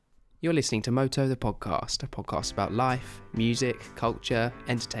You're listening to Moto, the podcast, a podcast about life, music, culture,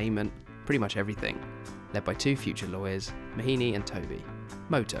 entertainment, pretty much everything. Led by two future lawyers, Mohini and Toby.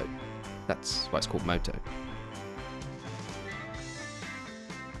 Moto. That's why it's called Moto.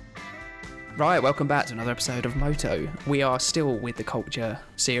 Right, welcome back to another episode of Moto. We are still with the culture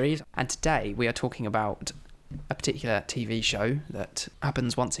series, and today we are talking about a particular TV show that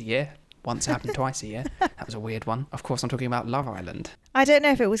happens once a year. Once it happened twice a year. That was a weird one. Of course, I'm talking about Love Island. I don't know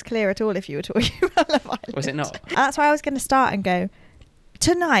if it was clear at all if you were talking about Love Island. Was it not? That's why I was going to start and go,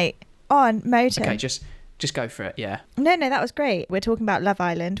 tonight on Moto. Okay, just go for it, yeah. No, that was great. We're talking about Love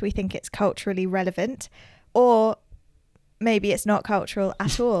Island. We think it's culturally relevant. Or maybe it's not cultural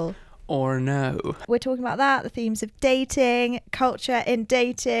at all. Or no. We're talking about that, the themes of dating, culture in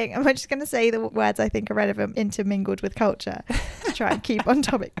dating. And we're just going to say the words I think are relevant intermingled with culture to try and keep on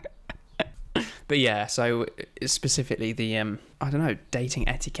topic. But yeah, so specifically the, dating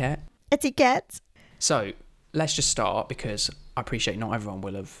etiquette. Etiquette. So let's just start, because I appreciate not everyone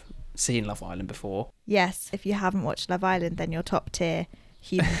will have seen Love Island before. Yes, if you haven't watched Love Island, then you're top tier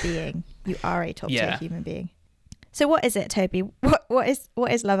human being. You are a top tier human being. So what is it, Toby? What is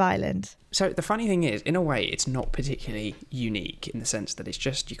Love Island? So the funny thing is, in a way, it's not particularly unique in the sense that it's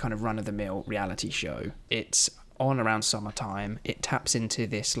just your kind of run-of-the-mill reality show. It's on around summertime. It taps into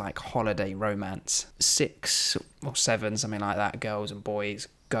this like holiday romance. 6 or 7, something like that, girls and boys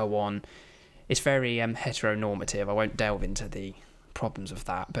go on. It's very heteronormative. I won't delve into the problems of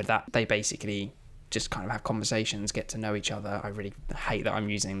that, but that they basically just kind of have conversations, get to know each other. I really hate that I'm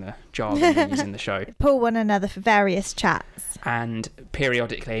using the jargon they use in the show. Pull one another for various chats. And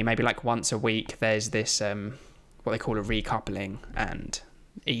periodically, maybe like once a week, there's this what they call a recoupling, and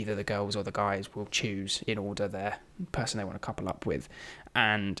either the girls or the guys will choose in order their person they want to couple up with.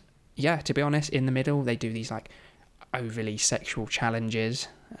 And yeah, to be honest, in the middle they do these like overly sexual challenges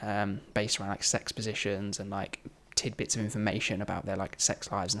based around like sex positions and like tidbits of information about their like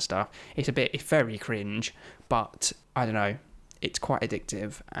sex lives and stuff. It's very cringe, but I don't know, it's quite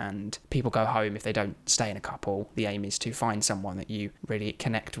addictive, and people go home if they don't stay in a couple. The aim is to find someone that you really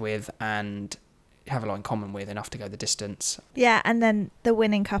connect with and have a lot in common with, enough to go the distance. Yeah, and then the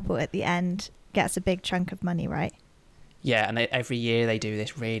winning couple at the end gets a big chunk of money, right? Yeah, and every year they do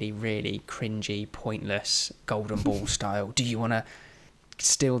this really, really cringy, pointless golden ball style. Do you want to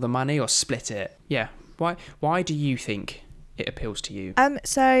steal the money or split it? Yeah. Why do you think it appeals to you?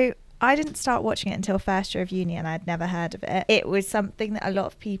 So I didn't start watching it until first year of uni, and I'd never heard of it. It was something that a lot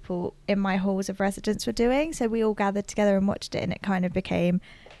of people in my halls of residence were doing, so we all gathered together and watched it, and it kind of became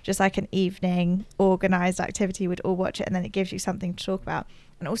just like an evening organised activity. We'd all watch it, and then it gives you something to talk about.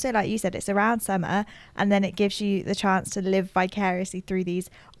 And also, like you said, it's around summer, and then it gives you the chance to live vicariously through these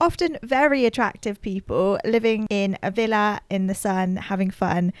often very attractive people living in a villa in the sun, having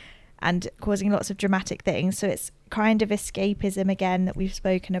fun and causing lots of dramatic things. So it's kind of escapism again that we've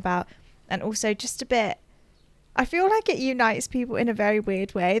spoken about, and also just a bit, I feel like it unites people in a very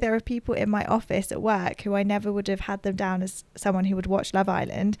weird way. There are people in my office at work who I never would have had them down as someone who would watch Love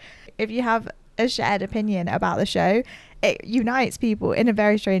Island. If you have a shared opinion about the show, it unites people in a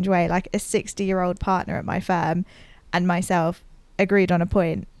very strange way. Like a 60-year-old partner at my firm and myself agreed on a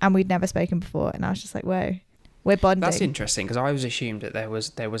point, and we'd never spoken before, and I was just like, whoa, we're bonding. That's interesting, because I always assumed that there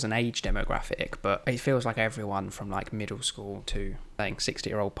was an age demographic, but it feels like everyone from like middle school to saying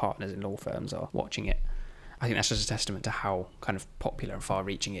 60-year-old partners in law firms are watching it. I think that's just a testament to how kind of popular and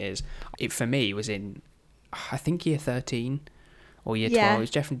far-reaching it is. It, for me, was in, I think, year 13 or year 12. It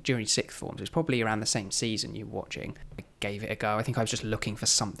was definitely during sixth form. So it was probably around the same season you were watching. I gave it a go. I think I was just looking for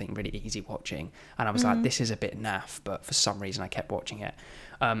something really easy watching. And I was like, this is a bit naff, but for some reason I kept watching it.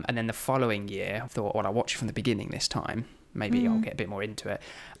 And then the following year, I thought, well, I'll watch it from the beginning this time. Maybe I'll get a bit more into it.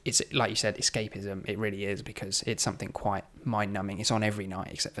 It's, like you said, escapism. It really is, because it's something quite mind-numbing. It's on every night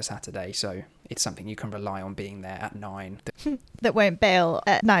except for Saturday, so it's something you can rely on being there at 9. That won't bail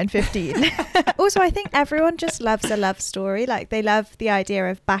at 9:15. Also, I think everyone just loves a love story. Like, they love the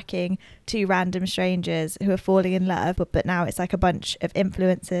idea of backing two random strangers who are falling in love, but now it's like a bunch of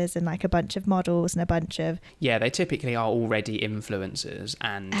influencers and like a bunch of models and a bunch of... Yeah, they typically are already influencers,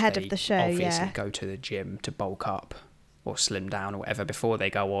 and ahead of the show, obviously go to the gym to bulk up or slim down or whatever before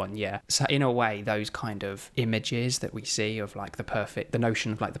they go on. Yeah, so in a way, those kind of images that we see of like the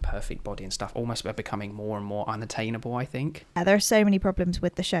notion of like the perfect body and stuff almost are becoming more and more unattainable, I think. There are so many problems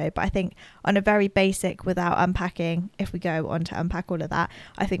with the show, but I think on a very basic, without unpacking, if we go on to unpack all of that,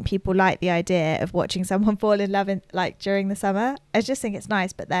 I think people like the idea of watching someone fall in love during the summer. I just think it's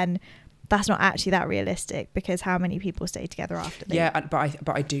nice, but then that's not actually that realistic, because how many people stay together after that? Yeah,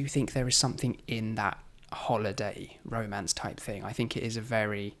 but I do think there is something in that holiday romance type thing. I think it is a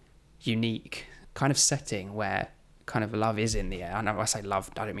very unique kind of setting where kind of love is in the air. And when I say love,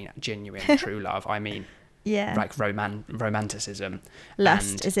 I don't mean genuine, true love. I mean like romanticism.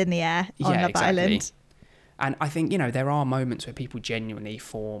 Lust is in the air on Love Island. And I think, there are moments where people genuinely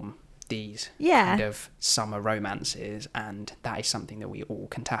form these kind of summer romances, and that is something that we all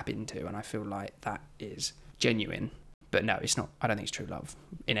can tap into, and I feel like that is genuine. But no, it's not. I don't think it's true love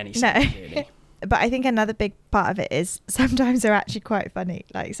in any sense, really. But I think another big part of it is sometimes they're actually quite funny.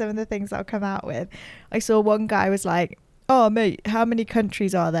 Like some of the things I'll come out with. I saw one guy was like, "Oh mate, how many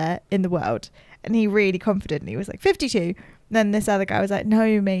countries are there in the world?" And he really confidently was like 52. Then this other guy was like,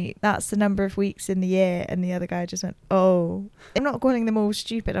 "No mate, that's the number of weeks in the year." And the other guy just went, "Oh." I'm not calling them all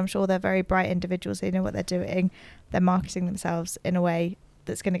stupid. I'm sure they're very bright individuals. They know what they're doing. They're marketing themselves in a way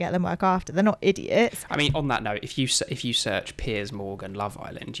that's going to get them work after. They're not idiots. I mean, on that note, if you search Piers Morgan Love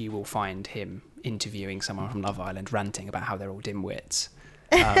Island, you will find him interviewing someone from Love Island ranting about how they're all dimwits.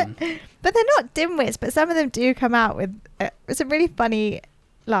 But they're not dimwits, but some of them do come out with some really funny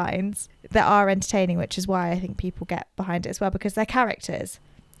lines that are entertaining, which is why I think people get behind it as well, because they're characters.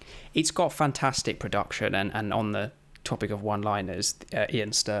 It's got fantastic production, and on the topic of one-liners,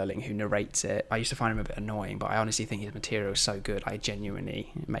 Ian Sterling, who narrates it, I used to find him a bit annoying, but I honestly think his material is so good. I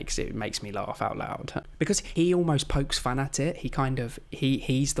genuinely makes me laugh out loud, because he almost pokes fun at it.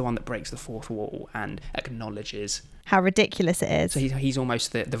 He's the one that breaks the fourth wall and acknowledges how ridiculous it is. So he's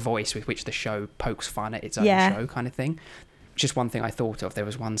almost the voice with which the show pokes fun at its own show, kind of thing. Just one thing I thought of, there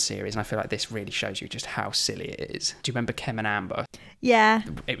was one series, and I feel like this really shows you just how silly it is. Do you remember Kem and Amber? Yeah.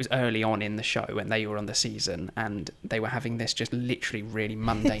 It was early on in the show when they were on the season, and they were having this just literally really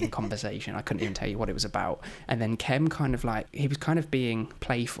mundane conversation. I couldn't even tell you what it was about. And then Kem he was kind of being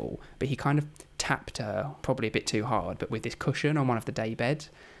playful, but he kind of tapped her, probably a bit too hard, but with this cushion on one of the day beds.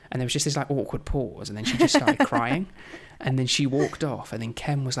 And there was just this like awkward pause, and then she just started crying, and then she walked off, and then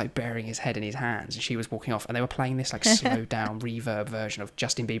Kem was like burying his head in his hands, and she was walking off, and they were playing this like slowed down reverb version of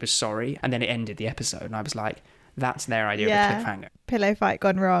Justin Bieber's Sorry, and then it ended the episode, and I was like, that's their idea of a cliffhanger. Pillow fight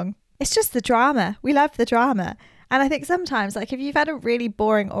gone wrong. It's just the drama. We love the drama. And I think sometimes, like, if you've had a really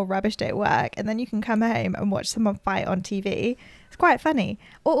boring or rubbish day at work, and then you can come home and watch someone fight on TV, it's quite funny.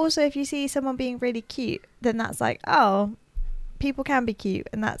 Or also if you see someone being really cute, then that's like, oh, people can be cute,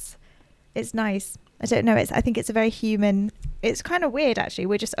 and it's nice. I don't know, I think it's a very human, it's kind of weird actually,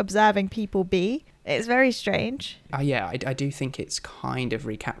 we're just observing people be. It's very strange. I do think it's kind of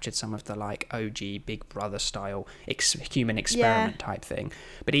recaptured some of the like OG Big Brother style human experiment type thing,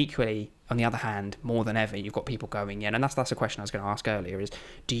 but equally on the other hand, more than ever you've got people going in, and that's a question I was going to ask earlier, is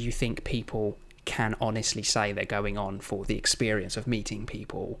do you think people can honestly say they're going on for the experience of meeting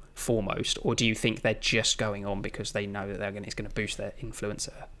people foremost, or do you think they're just going on because they know that it's going to boost their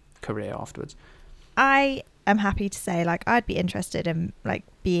influencer career afterwards? I am happy to say, like, I'd be interested in like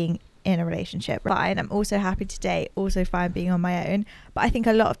being in a relationship, fine. I'm also happy to date, also fine being on my own, but I think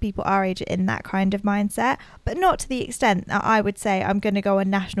a lot of people our age are in that kind of mindset, but not to the extent that I would say I'm going to go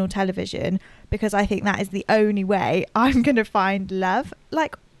on national television because I think that is the only way I'm going to find love.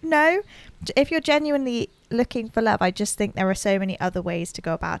 Like, no, if you're genuinely looking for love, I just think there are so many other ways to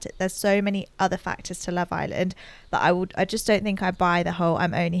go about it. There's so many other factors to Love Island that I just don't think I buy the whole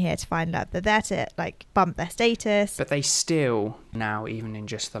I'm only here to find love. They're there to like bump their status. But they still now, even in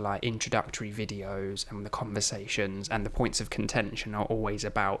just the like introductory videos and the conversations and the points of contention, are always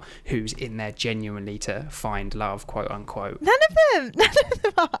about who's in there genuinely to find love, quote unquote. None of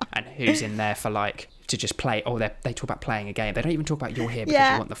them are. And who's in there for like to just play. Oh, they talk about playing a game. They don't even talk about you're here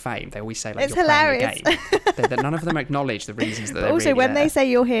because you want the fame. They always say like it's you're hilarious. playing a game. None of them acknowledge the reasons that they're also, really when there. they say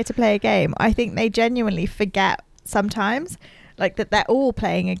you're here to play a game, I think they genuinely forget sometimes, like that they're all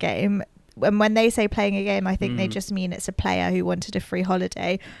playing a game. And when they say playing a game, I think they just mean it's a player who wanted a free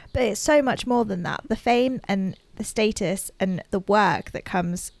holiday. But it's so much more than that. The fame and the status and the work that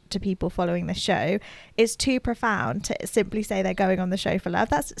comes to people following the show is too profound to simply say they're going on the show for love.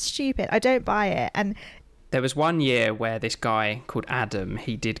 That's stupid. I don't buy it. And there was one year where this guy called Adam,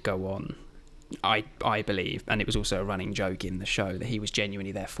 he did go on, I believe, and it was also a running joke in the show that he was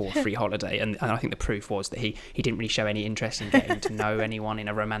genuinely there for a free holiday, and I think the proof was that he didn't really show any interest in getting to know anyone in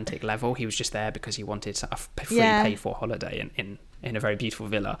a romantic level. He was just there because he wanted a free paid for holiday in a very beautiful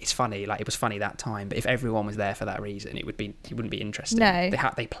villa. It's funny, like it was funny that time, but if everyone was there for that reason, it wouldn't be interesting. No.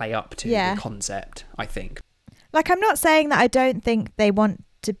 They play up to the concept, I think. Like, I'm not saying that I don't think they want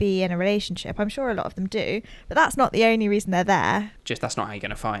to be in a relationship. I'm sure a lot of them do, but that's not the only reason they're there. Just that's not how you're going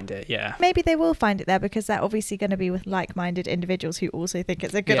to find it. Yeah, maybe they will find it there because they're obviously going to be with like-minded individuals who also think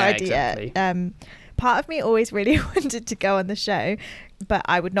it's a good idea. Exactly. Part of me always really wanted to go on the show, but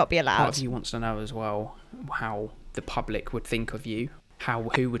I would not be allowed. Part of you wants to know as well how the public would think of you.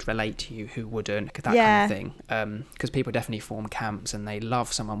 who would relate to you, who wouldn't, that Yeah. kind of thing. Because people definitely form camps and they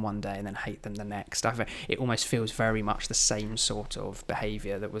love someone one day and then hate them the next. It almost feels very much the same sort of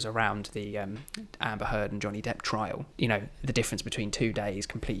behaviour that was around the Amber Heard and Johnny Depp trial. You know, the difference between 2 days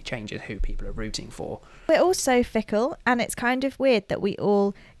completely changes who people are rooting for. We're all so fickle, and it's kind of weird that we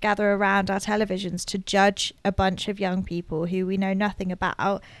all gather around our televisions to judge a bunch of young people who we know nothing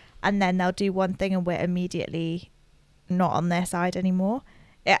about, and then they'll do one thing and we're immediately not on their side anymore.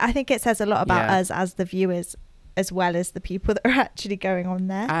 I think it says a lot about us as the viewers, as well as the people that are actually going on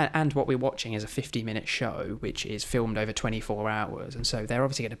there. And what we're watching is a 50-minute show which is filmed over 24 hours, and so they're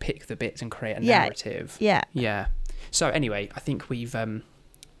obviously going to pick the bits and create a narrative. Yeah. So anyway, I think we've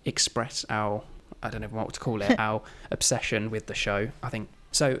expressed our, I don't know what to call it, our obsession with the show, I think.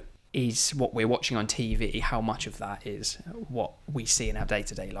 So is what we're watching on TV, how much of that is what we see in our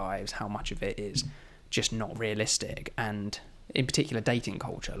day-to-day lives, how much of it is just not realistic, and in particular dating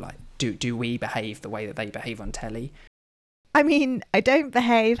culture, like do we behave the way that they behave on telly? I mean, I don't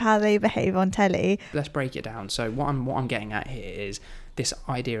behave how they behave on telly. Let's break it down. So what I'm getting at here is this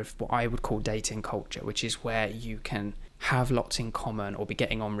idea of what I would call dating culture, which is where you can have lots in common or be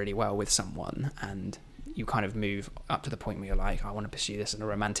getting on really well with someone, and you kind of move up to the point where you're like, I want to pursue this on a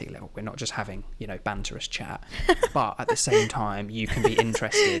romantic level. We're not just having, you know, banterous chat, but at the same time, you can be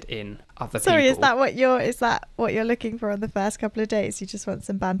interested in other people. Sorry, is that what you're looking for on the first couple of dates? You just want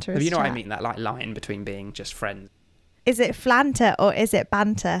some banterous chat? You know what I mean? That like line between being just friends. Is it flanter or is it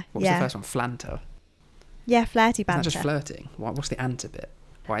banter? What was the first one? Flanter? Yeah, flirty banter. Is that just flirting? What's the anta bit?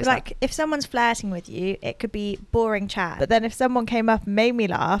 Why is like that? If someone's flirting with you, it could be boring chat. But then if someone came up and made me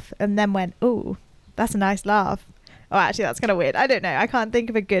laugh and then went, ooh, that's a nice laugh. Oh, actually, that's kind of weird. I don't know. I can't think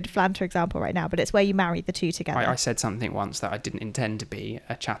of a good flanter example right now, but it's where you marry the two together. I said something once that I didn't intend to be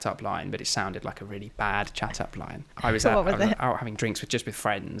a chat-up line, but it sounded like a really bad chat-up line. I was out having drinks with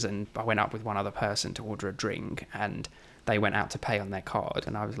friends, and I went up with one other person to order a drink, and they went out to pay on their card,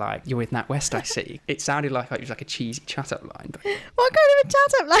 and I was like, "You're with Nat West, I see." It sounded like it was like a cheesy chat-up line. But what kind of a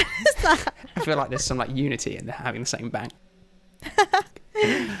chat-up line is that? I feel like there's some like unity in having the same bank.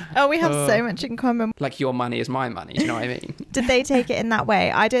 Oh, we have so much in common. Like your money is my money. Do you know what I mean? Did they take it in that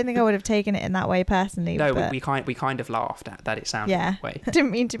way? I don't think I would have taken it in that way personally. No, but we kind of laughed at that. It sounded that way. I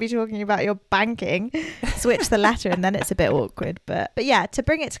didn't mean to be talking about your banking. Switch the letter and then it's a bit awkward. But yeah, to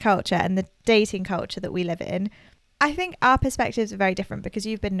bring it to culture and the dating culture that we live in, I think our perspectives are very different because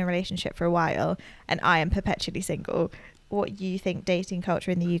you've been in a relationship for a while and I am perpetually single. What you think dating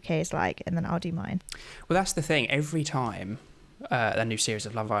culture in the UK is like, and then I'll do mine. Well, that's the thing. Every time a new series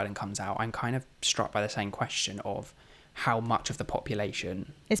of Love Island comes out, I'm kind of struck by the same question of how much of the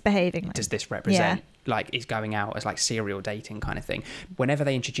population is behaving does this represent, like is going out as like serial dating kind of thing. Whenever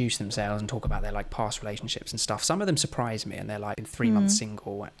they introduce themselves and talk about their like past relationships and stuff, some of them surprise me, and they're like in 3 months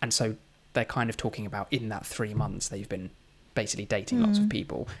single, and so they're kind of talking about in that 3 months they've been basically dating lots of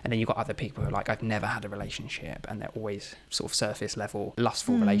people. And then you've got other people who are like, I've never had a relationship, and they're always sort of surface level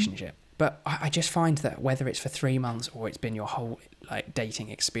lustful relationship. But I just find that whether it's for 3 months or it's been your whole like dating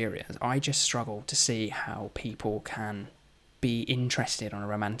experience, I just struggle to see how people can be interested on a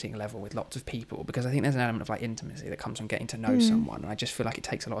romantic level with lots of people, because I think there's an element of like intimacy that comes from getting to know someone, and I just feel like it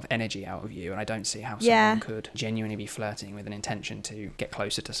takes a lot of energy out of you, and I don't see how someone could genuinely be flirting with an intention to get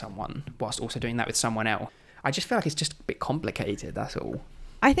closer to someone whilst also doing that with someone else. I just feel like it's just a bit complicated, that's all.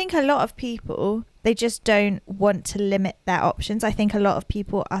 I think a lot of people, they just don't want to limit their options. I think a lot of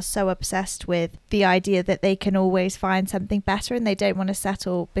people are so obsessed with the idea that they can always find something better, and they don't want to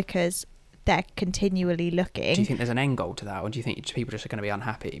settle because they're continually looking. Do you think there's an end goal to that, or do you think people just are going to be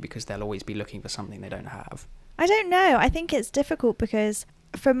unhappy because they'll always be looking for something they don't have? I don't know. I think it's difficult because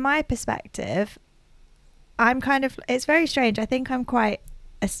from my perspective, it's very strange. I think I'm quite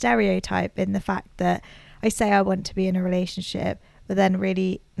a stereotype in the fact that I say I want to be in a relationship, but then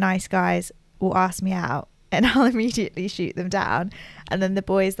really nice guys will ask me out and I'll immediately shoot them down. And then the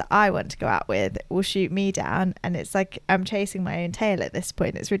boys that I want to go out with will shoot me down. And it's like I'm chasing my own tail at this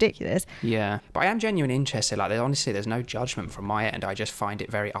point. It's ridiculous. Yeah. But I am genuinely interested. Like, honestly, there's no judgment from my end. I just find it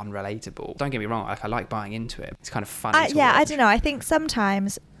very unrelatable. Don't get me wrong. Like, I like buying into it. It's kind of funny to watch. I don't know. I think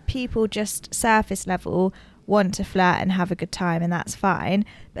sometimes people just surface level want to flirt and have a good time, and that's fine.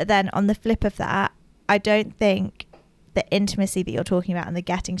 But then on the flip of that, I don't think the intimacy that you're talking about and the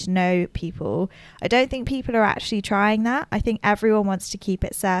getting to know people, I don't think people are actually trying that. I think everyone wants to keep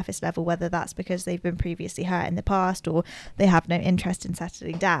it surface level, whether that's because they've been previously hurt in the past or they have no interest in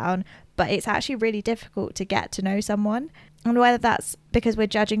settling down. But it's actually really difficult to get to know someone. And whether that's because we're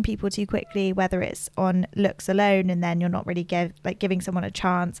judging people too quickly, whether it's on looks alone and then you're not really giving someone a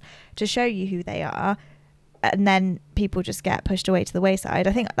chance to show you who they are, and then people just get pushed away to the wayside.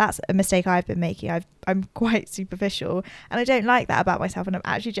 I think that's a mistake I've been making. I'm quite superficial, and I don't like that about myself, and I'm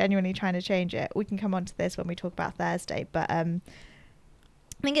actually genuinely trying to change it. We can come on to this when we talk about Thursday, but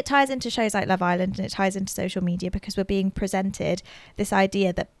I think it ties into shows like Love Island, and it ties into social media, because we're being presented this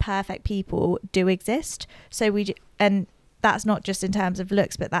idea that perfect people do exist. So and that's not just in terms of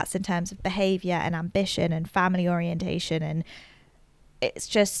looks, but that's in terms of behavior and ambition and family orientation. And it's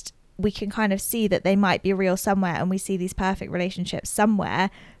just, we can kind of see that they might be real somewhere, and we see these perfect relationships somewhere.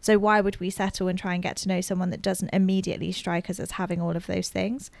 So why would we settle and try and get to know someone that doesn't immediately strike us as having all of those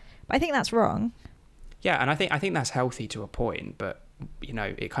things? But I think that's wrong. Yeah, and I think that's healthy to a point, but you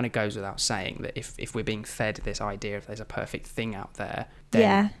know, it kind of goes without saying that if we're being fed this idea of there's a perfect thing out there,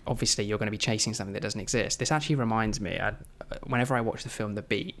 then obviously you're going to be chasing something that doesn't exist. This actually reminds me, whenever I watch the film The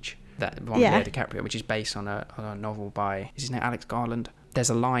Beach, that one with Leo DiCaprio, which is based on a novel by, is his name Alex Garland?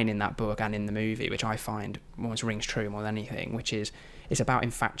 There's a line in that book and in the movie which I find almost rings true more than anything, which is, it's about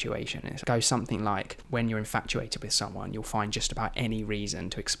infatuation. It goes something like, when you're infatuated with someone, you'll find just about any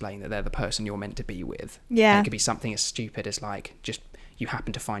reason to explain that they're the person you're meant to be with. Yeah. And it could be something as stupid as like, just you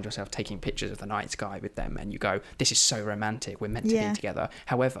happen to find yourself taking pictures of the night sky with them, and you go, this is so romantic, we're meant to be together.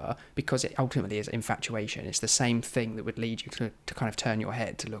 However, because it ultimately is infatuation, it's the same thing that would lead you to kind of turn your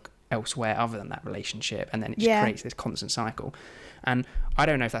head to look elsewhere other than that relationship, and then it just creates this constant cycle. And I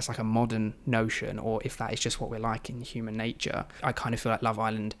don't know if that's like a modern notion, or if that is just what we're like in human nature. I kind of feel like Love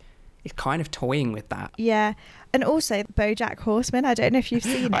Island is kind of toying with that. Yeah. And also BoJack Horseman, I don't know if you've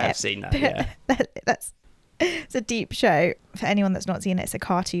seen it. I have seen that, yeah. It's a deep show. For anyone that's not seen it, it's a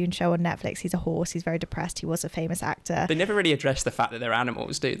cartoon show on Netflix. He's a horse. He's very depressed. He was a famous actor. They never really address the fact that they're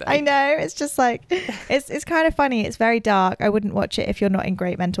animals, do they? I know. It's just like, it's kind of funny. It's very dark. I wouldn't watch it if you're not in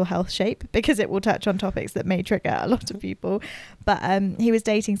great mental health shape, because it will touch on topics that may trigger a lot of people. But he was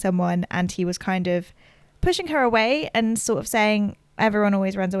dating someone, and he was kind of pushing her away and sort of saying, everyone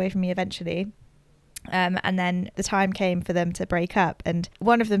always runs away from me eventually. And then the time came for them to break up, and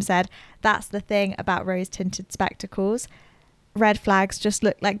one of them said, that's the thing about rose-tinted spectacles, red flags just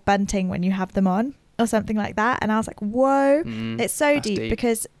look like bunting when you have them on, or something like that. And I was like, whoa, it's so deep,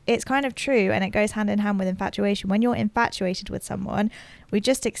 because it's kind of true, and it goes hand in hand with infatuation. When you're infatuated with someone, we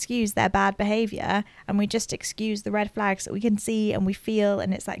just excuse their bad behavior, and we just excuse the red flags that we can see and we feel,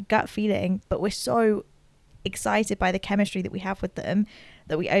 and it's like gut feeling, but we're so excited by the chemistry that we have with them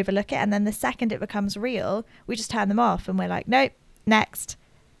that we overlook it. And then the second it becomes real, we just turn them off, and we're like, nope, next.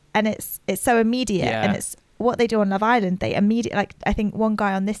 And it's so immediate. And it's what they do on Love Island. They immediately, like, I think one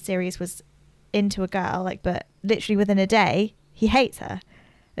guy on this series was into a girl, like, but literally within a day he hates her.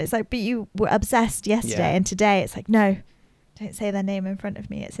 It's like, but you were obsessed yesterday, and today it's like, no, don't say their name in front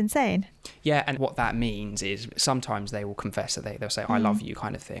of me. It's insane. Yeah, and what that means is sometimes they will confess that they'll say, I love you,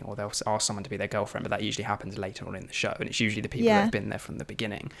 kind of thing, or they'll ask someone to be their girlfriend, but that usually happens later on in the show, and it's usually the people that have been there from the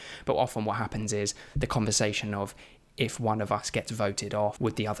beginning. But often what happens is the conversation of, if one of us gets voted off,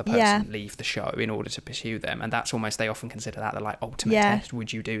 would the other person leave the show in order to pursue them? And that's almost, they often consider that the like ultimate test.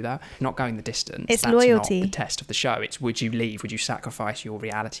 Would you do that? Not going the distance. It's that's loyalty. Not the test of the show. It's, would you leave? Would you sacrifice your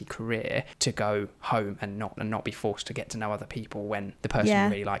reality career to go home and not be forced to get to know other people when the person you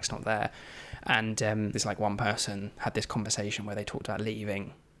really like's not there? And there's like one person had this conversation where they talked about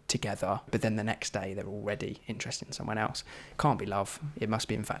leaving together, but then the next day they're already interested in someone else. Can't be love, it must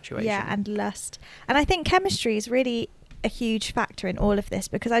be infatuation. Yeah, and lust. And I think chemistry is really a huge factor in all of this,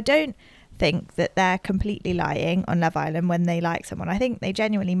 because I don't think that they're completely lying on Love Island when they like someone. I think they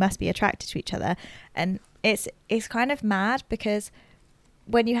genuinely must be attracted to each other, and it's kind of mad, because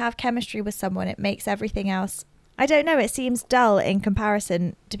when you have chemistry with someone, it makes everything else, I don't know, it seems dull in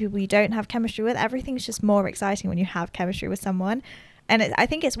comparison to people you don't have chemistry with. Everything's just more exciting when you have chemistry with someone. And I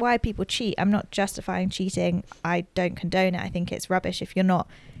think it's why people cheat. I'm not justifying cheating. I don't condone it. I think it's rubbish. If you're not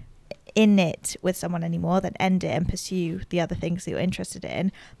in it with someone anymore, then end it and pursue the other things that you're interested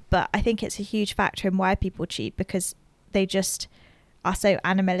in. But I think it's a huge factor in why people cheat, because they just are so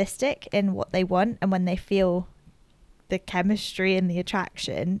animalistic in what they want. And when they feel the chemistry and the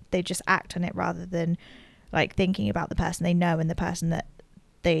attraction, they just act on it rather than like thinking about the person they know and the person that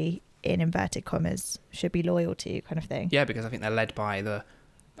they, in inverted commas, should be loyal to, kind of thing. Yeah, because I think they're led by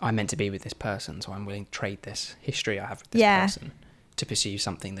I'm meant to be with this person, so I'm willing to trade this history I have with this person to pursue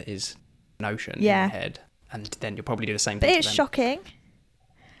something that is an ocean in your head. And then you'll probably do the same thing. But it's shocking.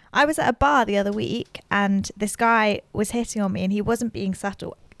 I was at a bar the other week, and this guy was hitting on me, and he wasn't being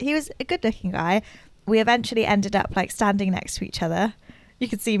subtle. He was a good looking guy. We eventually ended up like standing next to each other. You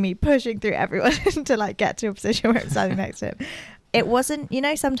could see me pushing through everyone to like get to a position where I'm standing next to him. it wasn't,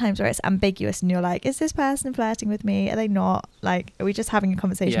 sometimes where it's ambiguous and you're like, is this person flirting with me? Are they not? Like, are we just having a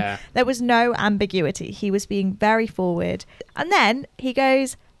conversation? Yeah. There was no ambiguity. He was being very forward. And then he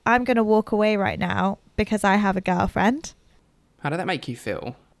goes, I'm going to walk away right now because I have a girlfriend. How did that make you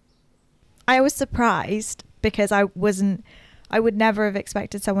feel? I was surprised because I would never have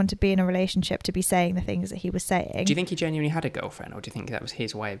expected someone to be in a relationship to be saying the things that he was saying. Do you think he genuinely had a girlfriend, or do you think that was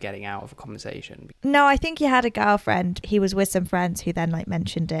his way of getting out of a conversation? No, I think he had a girlfriend. He was with some friends who then like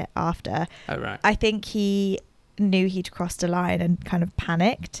mentioned it after. Oh, right. I think he knew he'd crossed a line and kind of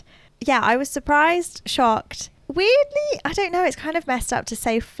panicked. Yeah, I was surprised, shocked. Weirdly, I don't know, it's kind of messed up to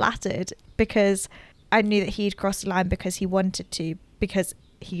say flattered, because I knew that he'd crossed a line because he wanted to, because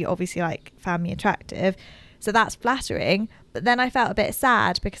he obviously like found me attractive. So that's flattering. But then I felt a bit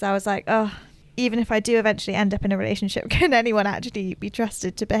sad because I was like, oh, even if I do eventually end up in a relationship, can anyone actually be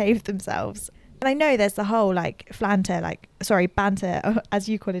trusted to behave themselves? And I know there's the whole like banter, as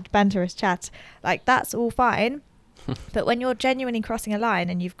you call it, banterous chat. Like, that's all fine. But when you're genuinely crossing a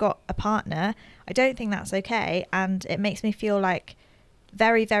line and you've got a partner, I don't think that's okay. And it makes me feel like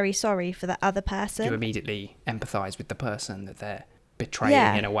very, very sorry for the other person. You immediately empathise with the person that they're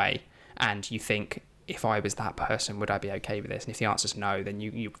betraying in a way. And you think, if I was that person, would I be okay with this? And if the answer's no, then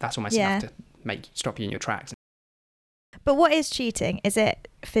you that's almost enough to stop you in your tracks. But what is cheating? Is it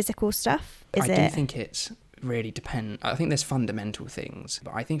physical stuff? I do think it's really depend. I think there's fundamental things,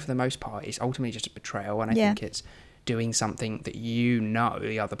 but I think for the most part, it's ultimately just a betrayal. And I think it's doing something that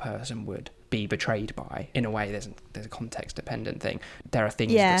the other person would be betrayed by. In a way, there's a context dependent thing. There are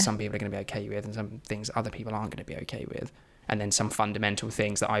things that some people are going to be okay with, and some things other people aren't going to be okay with. And then some fundamental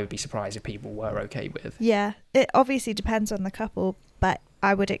things that I would be surprised if people were okay with. Yeah, it obviously depends on the couple, but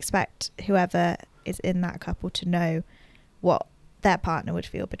I would expect whoever is in that couple to know what their partner would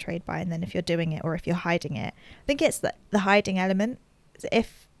feel betrayed by, and then if you're doing it or if you're hiding it. I think it's the hiding element.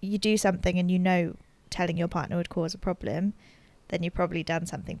 If you do something and telling your partner would cause a problem, then you've probably done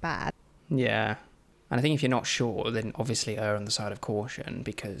something bad. Yeah. And I think if you're not sure, then obviously err on the side of caution,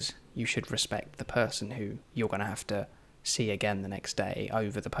 because you should respect the person who you're going to have to see again the next day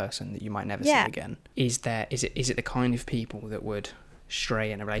over the person that you might never see again. Is it the kind of people that would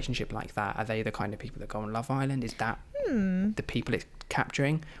stray in a relationship like that? Are they the kind of people that go on Love Island? Is that the people it's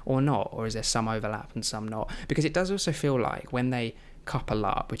capturing or not? Or is there some overlap and some not? Because it does also feel like when they couple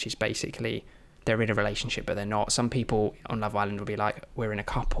up, which is basically they're in a relationship but they're not, some people on Love Island will be like, we're in a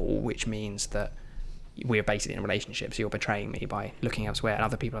couple, which means that we're basically in a relationship, so you're betraying me by looking elsewhere. And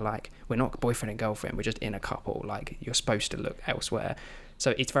other people are like, we're not boyfriend and girlfriend, we're just in a couple, like you're supposed to look elsewhere.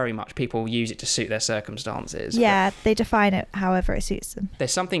 So it's very much people use it to suit their circumstances. Yeah, they define it however it suits them.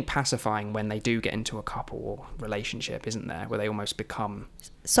 There's something pacifying when they do get into a couple or relationship, isn't there, where they almost become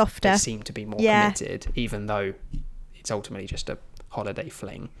softer. They seem to be more committed, even though it's ultimately just a holiday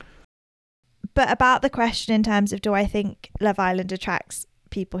fling. But about the question in terms of, do I think Love Island attracts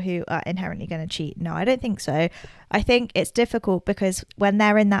people who are inherently going to cheat? No, I don't think so. I think it's difficult because when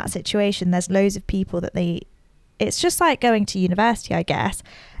they're in that situation, there's loads of people that it's just like going to university, I guess,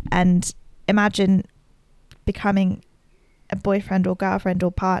 and imagine becoming a boyfriend or girlfriend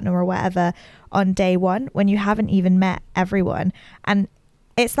or partner or whatever on day one when you haven't even met everyone. And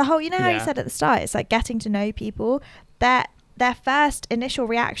it's the whole, how you said at the start, it's like getting to know people. Their first initial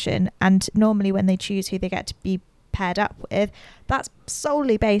reaction, and normally when they choose who they get to be paired up with, that's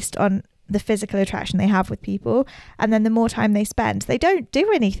solely based on the physical attraction they have with people. And then the more time they spend, they don't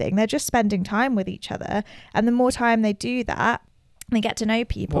do anything, they're just spending time with each other. And the more time they do that, they get to know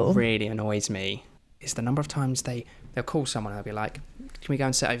people. What really annoys me is the number of times they'll call someone and they'll be like, can we go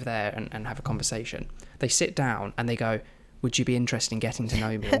and sit over there and have a conversation? They sit down and they go, would you be interested in getting to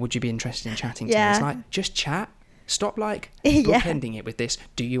know me, or would you be interested in chatting to me? It's like, just chat. Stop bookending it with this,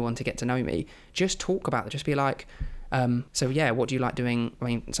 do you want to get to know me? Just talk about it. Just be like, what do you like doing? I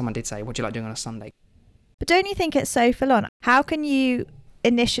mean, someone did say, what do you like doing on a Sunday? But don't you think it's so full on? How can you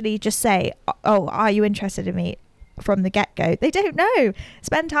initially just say, oh, are you interested in me from the get-go? They don't know.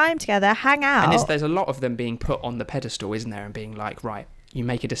 Spend time together, hang out. And there's a lot of them being put on the pedestal, isn't there? And being like, right, you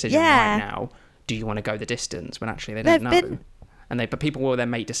make a decision right now. Do you want to go the distance? When actually they don't know. But people will then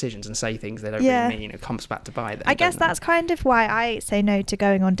make decisions and say things they don't really mean. It comes back to bite them. I guess that's kind of why I say no to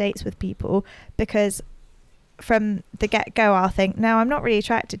going on dates with people, because from the get-go I'll think, no, I'm not really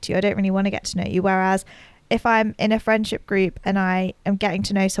attracted to you, I don't really want to get to know you. Whereas if I'm in a friendship group and I am getting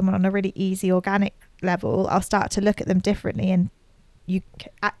to know someone on a really easy, organic level, I'll start to look at them differently, and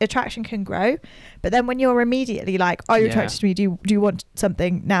attraction can grow. But then when you're immediately like, are you attracted to me, do you want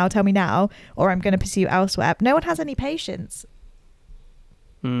something now, tell me now, or I'm going to pursue elsewhere, no one has any patience.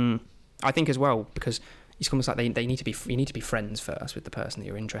 I think as well, because it's almost like they need to be, you need to be friends first with the person that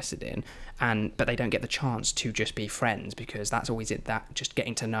you're interested in, but they don't get the chance to just be friends, because that's always it, that just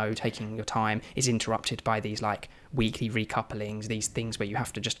getting to know, taking your time, is interrupted by these like weekly recouplings, these things where you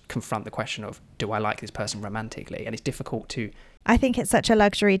have to just confront the question of, do I like this person romantically? And it's difficult to... I think it's such a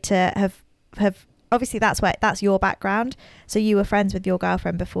luxury to have obviously that's your background, so you were friends with your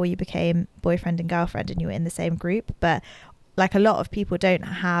girlfriend before you became boyfriend and girlfriend and you were in the same group, but like a lot of people don't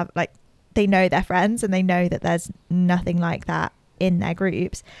have, like, they know they're friends and they know that there's nothing like that in their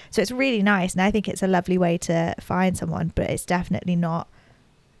groups, so it's really nice, and I think it's a lovely way to find someone, but it's definitely not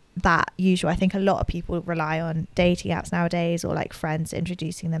that usual. I think a lot of people rely on dating apps nowadays, or like friends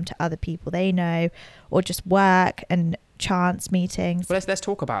introducing them to other people they know, or just work and chance meetings. Well, let's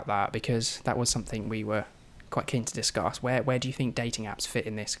talk about that, because that was something we were quite keen to discuss. Where do you think dating apps fit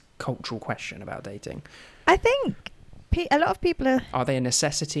in this cultural question about dating? I think a lot of people are they a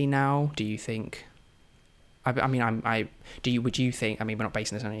necessity now? Do you think? Would you think? I mean, we're not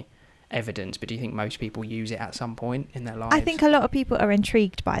basing this on any evidence, but do you think most people use it at some point in their lives? I think a lot of people are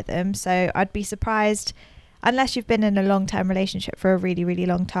intrigued by them, so I'd be surprised, unless you've been in a long-term relationship for a really, really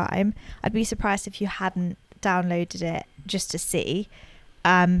long time, I'd be surprised if you hadn't downloaded it just to see.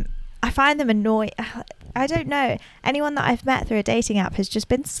 I find them annoying. I don't know, anyone that I've met through a dating app has just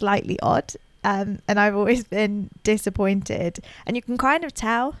been slightly odd, and I've always been disappointed, and you can kind of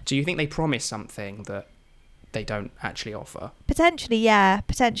tell. Do you think they promise something that they don't actually offer? Potentially, yeah,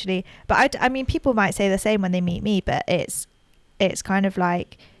 potentially, but I mean, people might say the same when they meet me, but it's kind of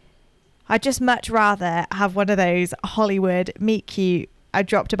like, I'd just much rather have one of those Hollywood meet cute, I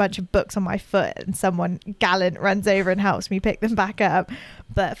dropped a bunch of books on my foot and someone gallant runs over and helps me pick them back up.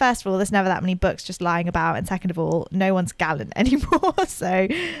 But first of all, there's never that many books just lying about, and second of all, no one's gallant anymore, so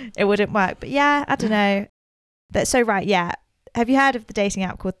it wouldn't work. But yeah, I don't know. That's so right, yeah. Have you heard of the dating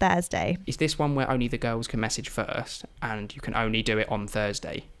app called Thursday? Is this one where only the girls can message first and you can only do it on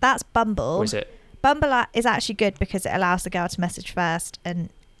Thursday? That's Bumble. Or is it? Bumble is actually good because it allows the girl to message first and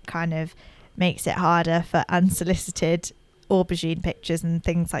kind of makes it harder for unsolicited aubergine pictures and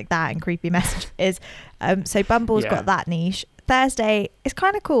things like that and creepy messages. So Bumble's got that niche. Thursday is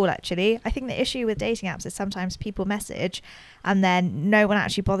kind of cool, actually. I think the issue with dating apps is sometimes people message and then no one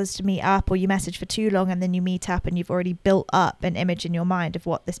actually bothers to meet up, or you message for too long and then you meet up and you've already built up an image in your mind of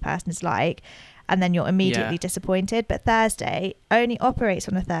what this person is like, and then you're immediately disappointed. But Thursday only operates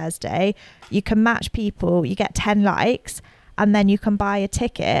on a Thursday. You can match people, you get 10 likes, and then you can buy a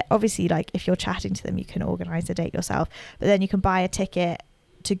ticket. Obviously, like if you're chatting to them, you can organise a date yourself, but then you can buy a ticket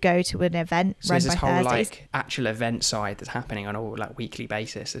to go to an event run by Thursdays. So there's this whole like actual event side that's happening on a like weekly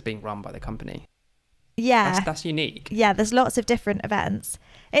basis that's being run by the company. Yeah. That's unique. Yeah, there's lots of different events.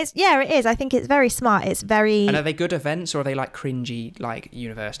 It is. I think it's very smart. It's very... And are they good events, or are they like cringy, like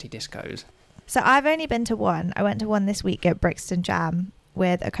university discos? So I've only been to one. I went to one this week at Brixton Jam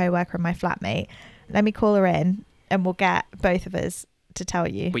with a co-worker and my flatmate. Let me call her in and we'll get both of us to tell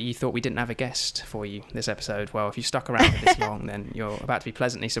you. But you thought we didn't have a guest for you this episode. Well, if you stuck around for this long, then you're about to be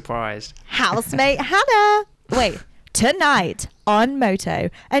pleasantly surprised. Housemate Hannah! Wait, tonight on Moto,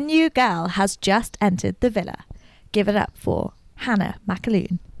 a new girl has just entered the villa. Give it up for Hannah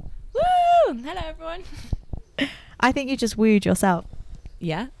McAloon. Woo! Hello, everyone. I think you just wooed yourself.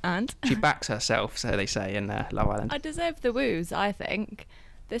 Yeah, and? She backs herself, so they say in Love Island. I deserve the woos, I think.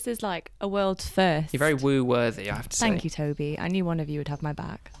 This is like a world's first. You're very woo-worthy, I have to say. Thank you, Toby. I knew one of you would have my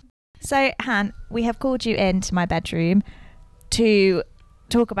back. So, Han, we have called you into my bedroom to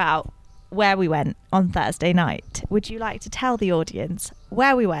talk about where we went on Thursday night. Would you like to tell the audience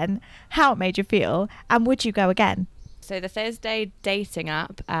where we went, how it made you feel, and would you go again? So the Thursday dating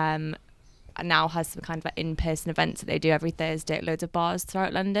app now has some kind of like in-person events that they do every Thursday at loads of bars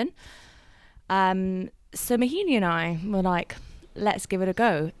throughout London. So Mohini and I were like, let's give it a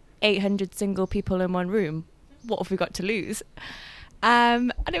go. 800 single people in one room. What have we got to lose?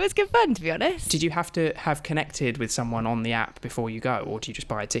 And it was good fun, to be honest. Did you have to have connected with someone on the app before you go, or do you just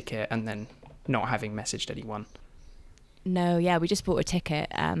buy a ticket and then not having messaged anyone? No, yeah, we just bought a ticket.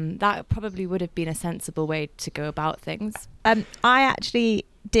 That probably would have been a sensible way to go about things. I actually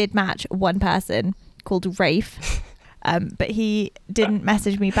did match one person called Rafe, but he didn't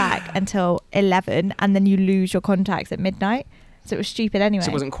message me back until 11, and then you lose your contacts at midnight. So it was stupid anyway. So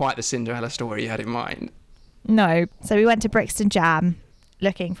it wasn't quite the Cinderella story you had in mind? No. So we went to Brixton Jam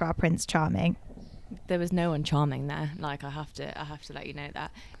looking for our Prince Charming. There was no one charming there. Like, I have to let you know that.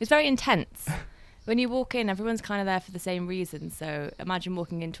 It was very intense. When you walk in, everyone's kind of there for the same reason. So imagine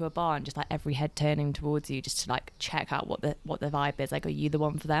walking into a bar and just like every head turning towards you just to like check out what the vibe is. Like, are you the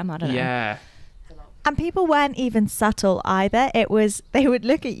one for them? I don't know. Yeah. And people weren't even subtle either. They would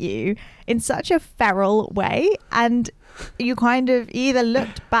look at you in such a feral way, and you kind of either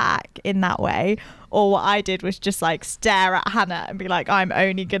looked back in that way, or what I did was just like stare at Hannah and be like, I'm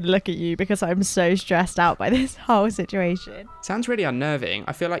only going to look at you because I'm so stressed out by this whole situation. Sounds really unnerving.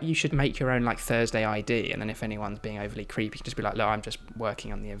 I feel like you should make your own like Thursday ID, and then if anyone's being overly creepy, just be like, look, I'm just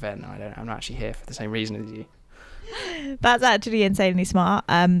working on the event. I'm not actually here for the same reason as you. That's actually insanely smart.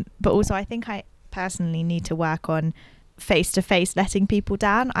 But also I think I personally need to work on face-to-face letting people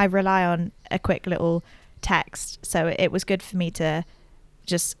down. I rely on a quick little text, so it was good for me to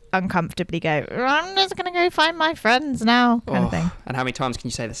just uncomfortably go, I'm just gonna go find my friends now, kind of thing. And how many times can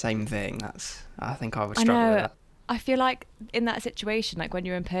you say the same thing? I think I would struggle with that. I feel like in that situation, like when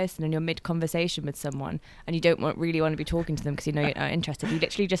you're in person and you're mid-conversation with someone and you don't really want to be talking to them because you know you're not interested, you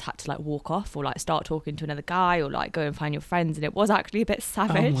literally just had to like walk off or like start talking to another guy or like go and find your friends, and it was actually a bit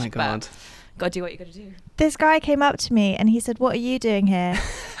savage. Oh my God. Gotta do what you gotta do. This guy came up to me and he said, what are you doing here?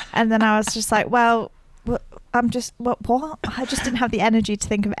 And then I was just like, well, I'm just, what? I just didn't have the energy to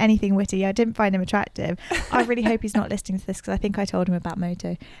think of anything witty. I didn't find him attractive. I really hope he's not listening to this because I think I told him about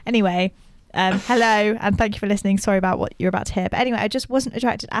Moto. Anyway, hello and thank you for listening. Sorry about what you're about to hear. But anyway, I just wasn't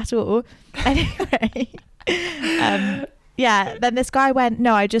attracted at all. Anyway, yeah, then this guy went,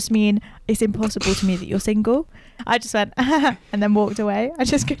 no, I just mean it's impossible to me that you're single. I just went, and then walked away. I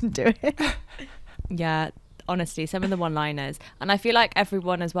just couldn't do it. Yeah. Honestly, some of the one-liners, and I feel like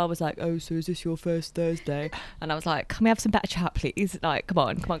everyone as well was like, oh, so is this your first Thursday? And I was like, can we have some better chat, please? Like, come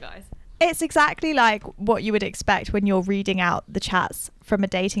on guys. It's exactly like what you would expect when you're reading out the chats from a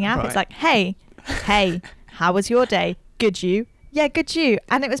dating app. Right. It's like, hey, how was your day? Good, you? Yeah, good, you.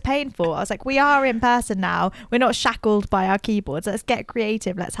 And it was painful. I was like, we are in person now. We're not shackled by our keyboards. Let's get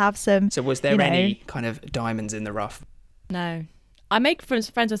creative. Let's have some. So was there any kind of diamonds in the rough? No. I make friends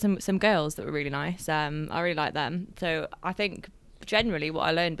with some girls that were really nice. I really like them. So I think generally what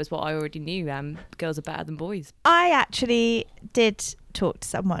I learned was what I already knew. Girls are better than boys. I actually did talk to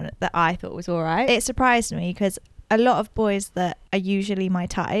someone that I thought was all right. It surprised me because a lot of boys that are usually my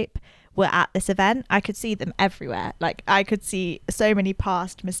type were at this event. I could see them everywhere. Like I could see so many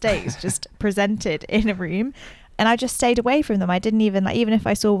past mistakes just presented in a room, and I just stayed away from them. I didn't even even if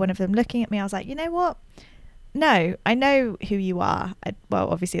I saw one of them looking at me, I was like, you know what? No, I know who you are. Well,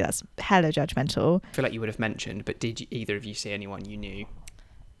 obviously that's hella judgmental. I feel like you would have mentioned, but did either of you see anyone you knew?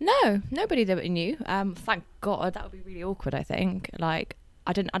 No, nobody that we knew. Thank God. That would be really awkward, I think. Like,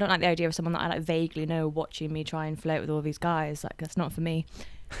 I don't like the idea of someone that I like vaguely know watching me try and flirt with all these guys. Like, that's not for me.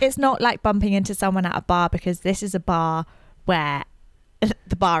 It's not like bumping into someone at a bar, because this is a bar where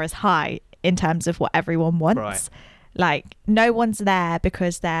the bar is high in terms of what everyone wants. Right. Like, no one's there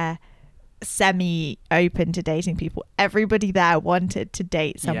because they're semi-open to dating people. Everybody there wanted to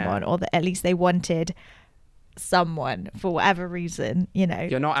date someone, or that at least they wanted someone for whatever reason.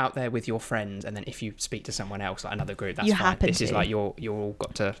 You're not out there with your friends, and then if you speak to someone else, like another group, that's fine. This is like you're all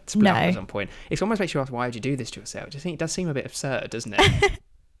got to split up at some point. It almost makes you ask, why would you do this to yourself? I think it does seem a bit absurd, doesn't it?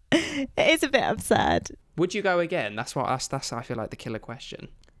 It is a bit absurd. Would you go again? That's I feel like the killer question.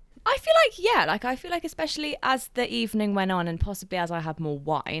 I feel like, yeah, I feel like especially as the evening went on and possibly as I had more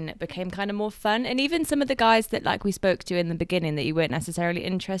wine, it became kind of more fun. And even some of the guys that we spoke to in the beginning that you weren't necessarily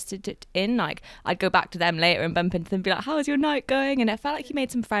interested in, I'd go back to them later and bump into them and be like, how's your night going? And it felt like you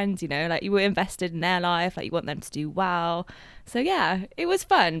made some friends, like you were invested in their life, like you want them to do well. So yeah, it was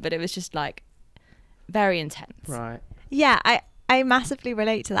fun, but it was just very intense. Right. Yeah, I massively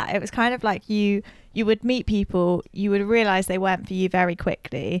relate to that. It was kind of like you would meet people, you would realise they weren't for you very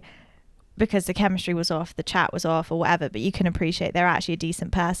quickly because the chemistry was off, the chat was off or whatever, but you can appreciate they're actually a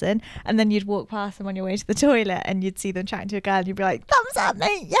decent person. And then you'd walk past them on your way to the toilet and you'd see them chatting to a girl and you'd be like, thumbs up,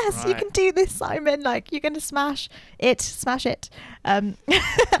 mate, yes, right. You can do this, Simon, you're going to smash it. Nice.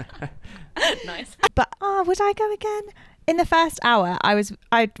 But would I go again? In the first hour, I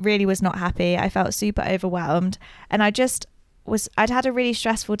really was not happy. I felt super overwhelmed, and I'd had a really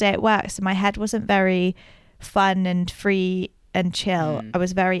stressful day at work, so my head wasn't very fun and free and chill. I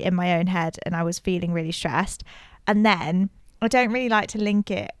was very in my own head and I was feeling really stressed. And then I don't really like to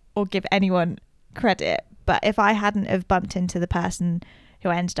link it or give anyone credit, but if I hadn't have bumped into the person who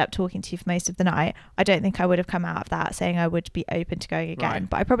I ended up talking to for most of the night, I don't think I would have come out of that saying I would be open to going again. Right.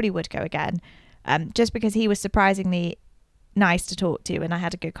 But I probably would go again, just because he was surprisingly nice to talk to and I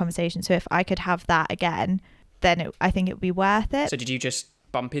had a good conversation. So if I could have that again, then I think it would be worth it. So did you just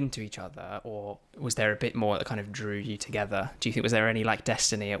bump into each other, or was there a bit more that kind of drew you together? Do you think, was there any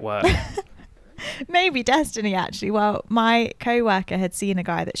destiny at work? Maybe destiny, actually. Well, my co-worker had seen a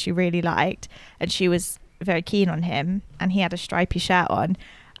guy that she really liked and she was very keen on him, and he had a stripy shirt on,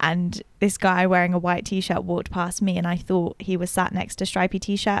 and this guy wearing a white t-shirt walked past me, and I thought he was sat next to stripy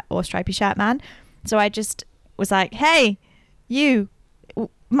t-shirt or stripy shirt man. So I just was like, hey, you,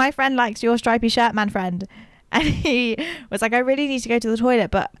 my friend likes your stripy shirt man friend. And he was like, I really need to go to the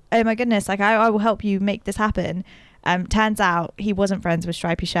toilet, but oh my goodness, like I will help you make this happen. Turns out he wasn't friends with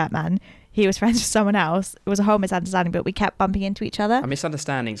stripy shirt man. He was friends with someone else. It was a whole misunderstanding, but we kept bumping into each other. A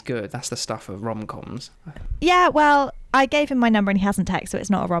misunderstanding's good. That's the stuff of rom-coms. Yeah, well, I gave him my number and he hasn't texted, so it's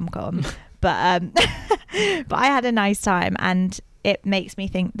not a rom-com. But but I had a nice time, and it makes me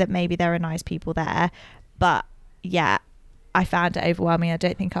think that maybe there are nice people there. But yeah, I found it overwhelming. I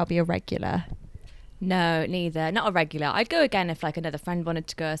don't think I'll be a regular. No, neither. Not a regular. I'd go again if like another friend wanted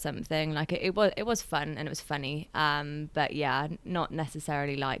to go or something. Like it was fun and it was funny. But yeah, not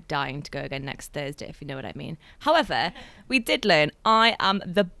necessarily like dying to go again next Thursday, if you know what I mean. However, we did learn I am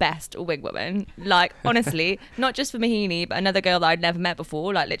the best wing woman. Like honestly, not just for Mohini, but another girl that I'd never met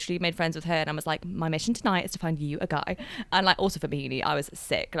before. Like literally made friends with her, and I was like, my mission tonight is to find you a guy. And like also for Mohini, I was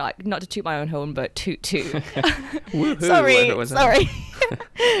sick. Like not to toot my own horn, but toot. Sorry.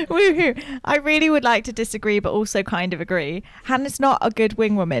 Woohoo. I really would like to disagree, but also kind of agree. Hannah's not a good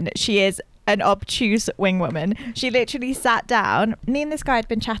wing woman. She is an obtuse wing woman. She literally sat down. Me and this guy had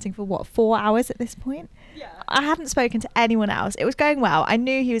been chatting for what, 4 hours at this point? Yeah. I hadn't spoken to anyone else. It was going well. I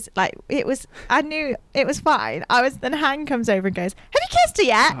knew he was like, I knew it was fine. Then Han comes over and goes, have you kissed her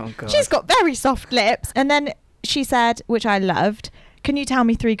yet? Oh, God. She's got very soft lips. And then she said, which I loved, can you tell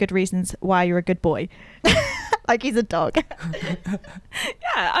me 3 good reasons why you're a good boy? Like he's a dog. Yeah,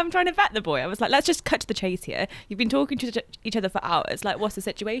 I'm trying to vet the boy. I was like, let's just cut to the chase here. You've been talking to each other for hours. Like, what's the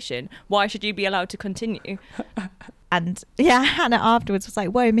situation? Why should you be allowed to continue? And yeah, Hannah afterwards was like,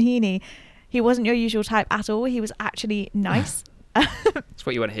 whoa, Mohini, he wasn't your usual type at all. He was actually nice. That's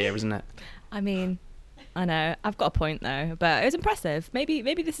what you want to hear, isn't it? I mean, I know. I've got a point though, but it was impressive. Maybe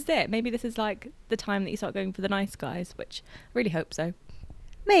this is it. Maybe this is like the time that you start going for the nice guys, which I really hope so.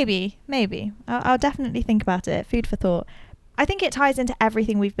 Maybe. I'll definitely think about it. Food for thought. I think it ties into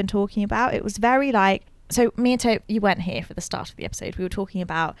everything we've been talking about. It was very like, so me and Toby, you weren't here for the start of the episode. We were talking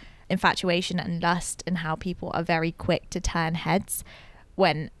about infatuation and lust and how people are very quick to turn heads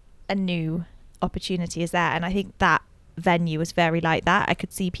when a new opportunity is there. And I think that venue was very like that. I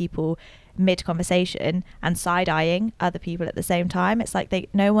could see people mid-conversation and side-eyeing other people at the same time. It's like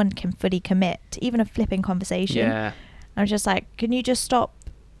no one can fully commit to even a flipping conversation. Yeah. I was just like, can you just stop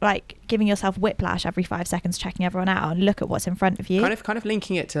like giving yourself whiplash every 5 seconds, checking everyone out and look at what's in front of you? Kind of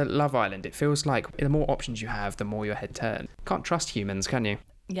linking it to Love Island. It feels like the more options you have, the more your head turns. Can't trust humans, can you?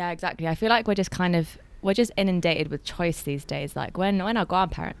 Yeah, exactly. I feel like we're just inundated with choice these days. Like when our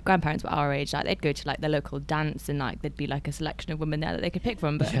grandparents were our age, like they'd go to like the local dance and like there'd be like a selection of women there that they could pick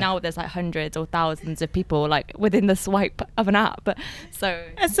from. But now there's like hundreds or thousands of people like within the swipe of an app. So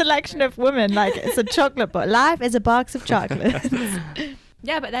a selection of women, like it's a chocolate bar. Life is a box of chocolates.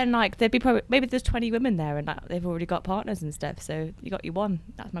 Yeah, but then like there'd be maybe there's 20 women there and like, they've already got partners and stuff. So you got your one.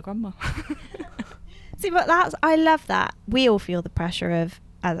 That's my grandma. See, but I love that. We all feel the pressure of,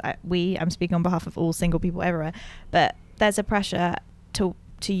 I'm speaking on behalf of all single people everywhere, but there's a pressure to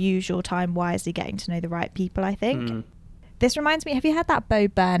use your time wisely, getting to know the right people, I think. This reminds me, have you heard that Bo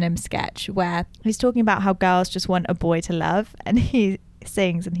Burnham sketch where he's talking about how girls just want a boy to love, and he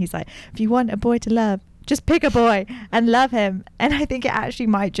sings and he's like, if you want a boy to love, just pick a boy and love him. And I think it actually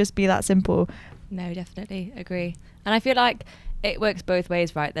might just be that simple. No, definitely agree. And I feel like it works both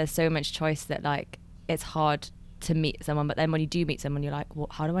ways, right? There's so much choice that like it's hard to meet someone, but then when you do meet someone, you're like, well,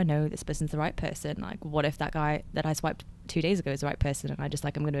 how do I know this person's the right person? Like, what if that guy that I swiped 2 days ago is the right person and I'm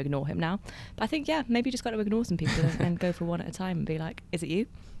going to ignore him now? But I think, yeah, maybe you just got to ignore some people and go for one at a time and be like, is it you?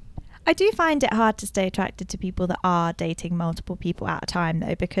 I do find it hard to stay attracted to people that are dating multiple people at a time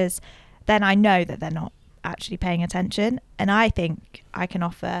though, because then I know that they're not actually paying attention, and I think I can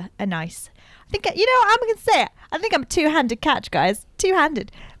offer a nice, I think, you know, I'm going to say it, I think I'm a two-handed catch, guys,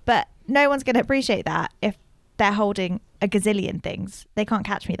 two-handed, but no one's going to appreciate that if they're holding a gazillion things. They can't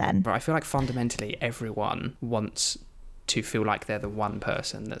catch me then. But I feel like fundamentally everyone wants to feel like they're the one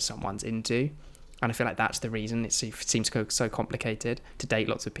person that someone's into, and I feel like that's the reason it seems so complicated to date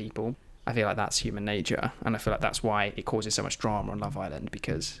lots of people. I feel like that's human nature, and I feel like that's why it causes so much drama on Love Island,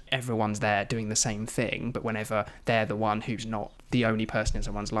 because everyone's there doing the same thing, but whenever they're the one who's not the only person in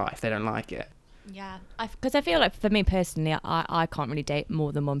someone's life, they don't like it. Yeah, because I feel like for me personally, I can't really date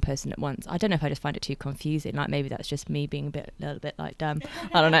more than one person at once. I don't know if I just find it too confusing. Like maybe that's just me being a little bit like dumb.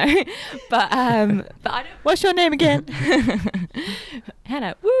 I don't know. But I don't. What's your name again?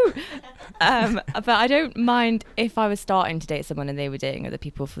 Hannah. Woo. But I don't mind if I was starting to date someone and they were dating other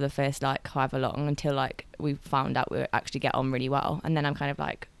people for the first like however long until like we found out we actually get on really well, and then I'm kind of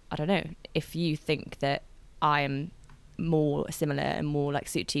like, I don't know, if you think that I am more similar and more like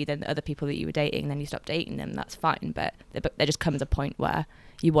suited to you than the other people that you were dating, then you stop dating them, that's fine. But there just comes a point where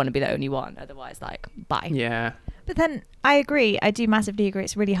you want to be the only one, otherwise, like, bye. Yeah. But then I agree, I do massively agree,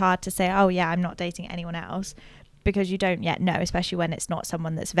 it's really hard to say, oh yeah, I'm not dating anyone else, because you don't yet know, especially when it's not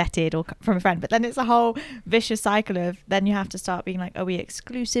someone that's vetted or from a friend. But then it's a whole vicious cycle of, then you have to start being like, are we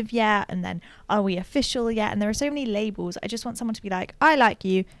exclusive yet? And then, are we official yet? And there are so many labels. I just want someone to be like, I like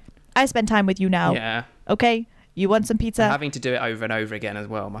you, I spend time with you now. Yeah. Okay, you want some pizza? And having to do it over and over again as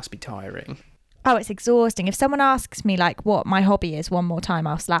well must be tiring. Oh, it's exhausting. If someone asks me like what my hobby is one more time,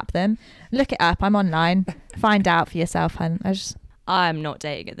 I'll slap them. Look it up, I'm online. Find out for yourself, hun. I'm not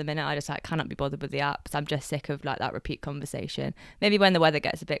dating at the minute. I just like cannot be bothered with the apps. I'm just sick of like that repeat conversation. Maybe when the weather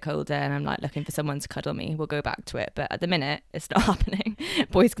gets a bit colder and I'm like looking for someone to cuddle me, we'll go back to it. But at the minute, it's not happening.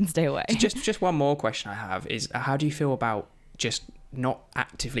 Boys can stay away. Just one more question I have is, how do you feel about just not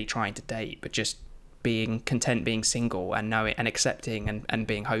actively trying to date, but just being content being single and knowing and accepting and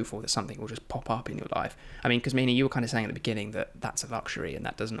being hopeful that something will just pop up in your life? I mean, because Mina, you were kind of saying at the beginning that that's a luxury and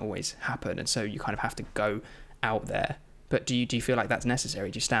that doesn't always happen, and so you kind of have to go out there. But do you feel like that's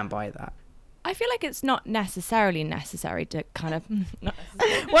necessary? Do you stand by that? I feel like it's not necessarily necessary to kind of...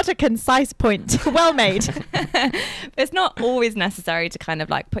 What a concise point. Well made. It's not always necessary to kind of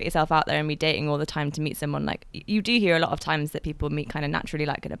like put yourself out there and be dating all the time to meet someone. Like, you do hear a lot of times that people meet kind of naturally,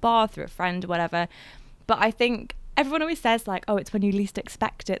 like in a bar, through a friend or whatever. But I think everyone always says like, oh, it's when you least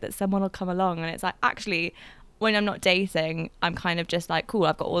expect it that someone will come along. And it's like, actually, when I'm not dating, I'm kind of just like, cool,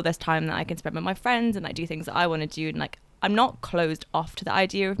 I've got all this time that I can spend with my friends and like do things that I want to do. And like, I'm not closed off to the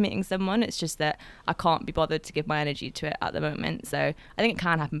idea of meeting someone. It's just that I can't be bothered to give my energy to it at the moment. So I think it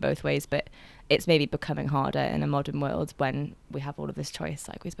can happen both ways, but it's maybe becoming harder in a modern world when we have all of this choice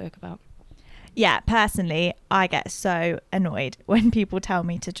like we spoke about. Yeah, personally, I get so annoyed when people tell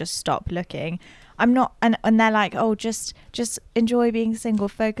me to just stop looking. I'm not, and they're like, oh, just enjoy being single,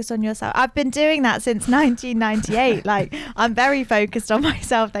 focus on yourself. I've been doing that since 1998. Like, I'm very focused on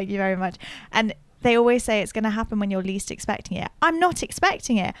myself, thank you very much. And they always say it's going to happen when you're least expecting it. I'm not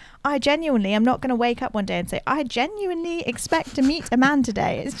expecting it. I'm not going to wake up one day and say, I genuinely expect to meet a man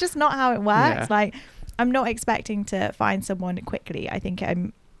today. It's just not how it works. Yeah. Like, I'm not expecting to find someone quickly. I think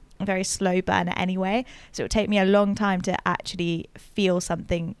I'm a very slow burner anyway. So it would take me a long time to actually feel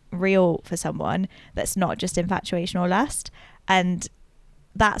something real for someone that's not just infatuation or lust. And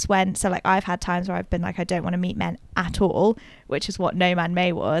that's when, so like I've had times where I've been like, I don't want to meet men at all, which is what No Man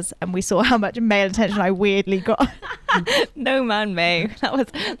May was, and we saw how much male attention I weirdly got. No Man May, that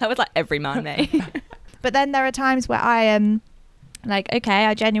was like every man May. But then there are times where I am like, okay,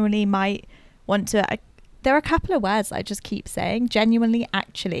 I genuinely might want to, there are a couple of words I just keep saying, genuinely,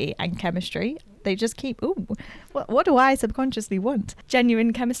 actually, and chemistry. They just keep, what do I subconsciously want?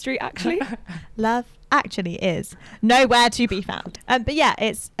 Genuine chemistry, actually. Love actually is nowhere to be found. But yeah,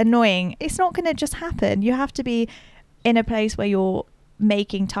 it's annoying. It's not going to just happen. You have to be in a place where you're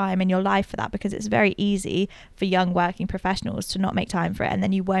making time in your life for that, because it's very easy for young working professionals to not make time for it, and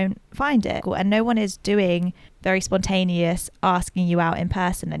then you won't find it. And no one is doing very spontaneous asking you out in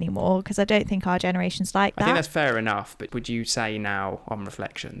person anymore, because I don't think our generation's like that. I think that's fair enough, but would you say now on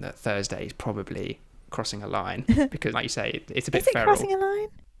reflection that Thursday is probably crossing a line? Because like you say, it's a bit feral. Is it crossing a line?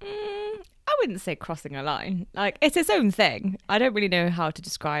 I wouldn't say crossing a line. Like, it's its own thing. I don't really know how to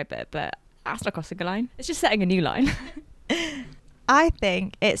describe it, but that's not crossing a line. It's just setting a new line. I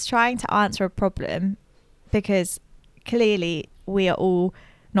think it's trying to answer a problem, because clearly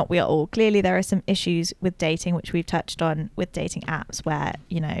clearly there are some issues with dating, which we've touched on with dating apps, where,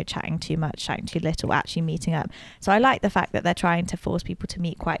 you know, chatting too much, chatting too little, actually meeting up. So I like the fact that they're trying to force people to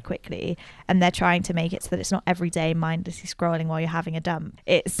meet quite quickly, and they're trying to make it so that it's not every day mindlessly scrolling while you're having a dump.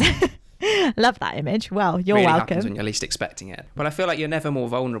 It's love that image. Well, you're really welcome. Happens when you're least expecting it. Well, I feel like you're never more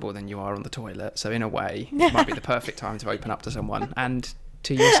vulnerable than you are on the toilet, so in a way it might be the perfect time to open up to someone and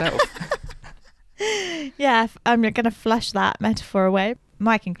to yourself. Yeah, I'm going to flush that metaphor away.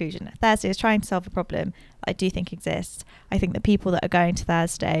 My conclusion, Thursday is trying to solve a problem I do think exists. I think the people that are going to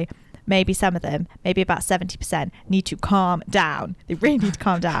Thursday, maybe some of them, maybe about 70%, need to calm down. They really need to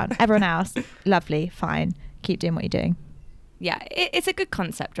calm down. Everyone else, lovely, fine, keep doing what you're doing. Yeah, it's a good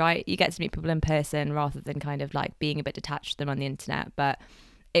concept, right? You get to meet people in person rather than kind of like being a bit detached from them on the internet, but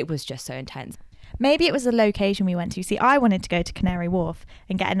it was just so intense. Maybe it was the location we went to. See, I wanted to go to Canary Wharf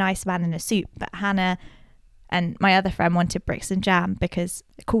and get a nice man in a suit, but Hannah and my other friend wanted Bricks and Jam because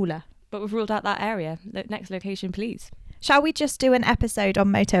they're cooler. But we've ruled out that area. Next location, please. Shall we just do an episode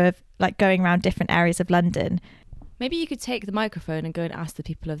on Moto of like going around different areas of London? Maybe you could take the microphone and go and ask the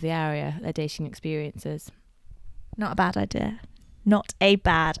people of the area their dating experiences. Not a bad idea. not a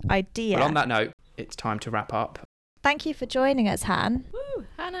bad idea. But on that note, it's time to wrap up. Thank you for joining us, Han. Woo,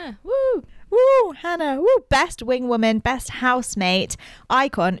 Hannah, woo. Woo, Hannah, woo, best wing woman, best housemate,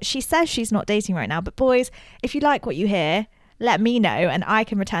 icon. She says she's not dating right now, but boys, if you like what you hear, let me know and I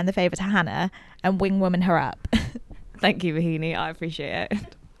can return the favour to Hannah and wing woman her up. Thank you, Mohini. I appreciate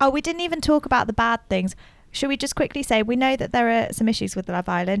it. Oh, we didn't even talk about the bad things. Should we just quickly say, we know that there are some issues with Love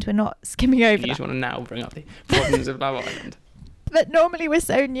Island. We're not skimming over You just that. want to now bring up the problems of Love Island. But normally we're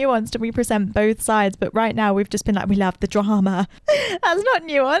so nuanced and we present both sides. But right now we've just been like, we love the drama. That's not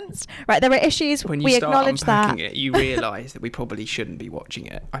nuanced. Right, there are issues. When you we start acknowledge unpacking that. it, you realise that we probably shouldn't be watching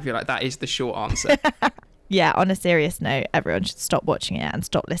it. I feel like that is the short answer. Yeah, on a serious note, everyone should stop watching it and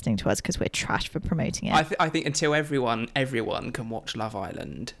stop listening to us because we're trash for promoting it. I think until everyone can watch Love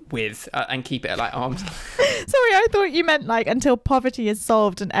Island with and keep it at like arms. Sorry, I thought you meant like until poverty is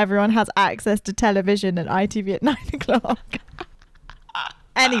solved and everyone has access to television and ITV at 9 o'clock.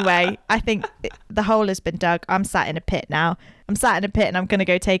 Anyway, I think the hole has been dug. I'm sat in a pit now. I'm sat in a pit and I'm going to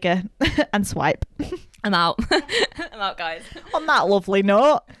go take a and swipe. I'm out. I'm out, guys. On that lovely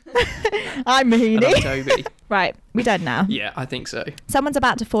note, I'm Mohini. And I'm Toby. Right, we done now. Yeah, I think so. Someone's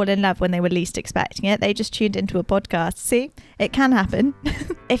about to fall in love when they were least expecting it. They just tuned into a podcast. See, it can happen.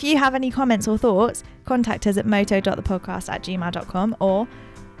 If you have any comments or thoughts, contact us at moto.thepodcast@gmail.com or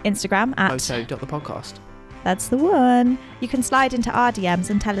Instagram at Moto.thepodcast. That's the one. You can slide into our DMs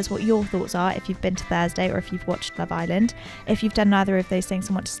and tell us what your thoughts are if you've been to Thursday or if you've watched Love Island. If you've done neither of those things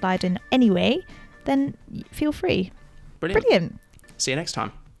and want to slide in anyway, then feel free. Brilliant. See you next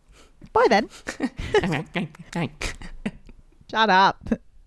time. Bye then. Shut up.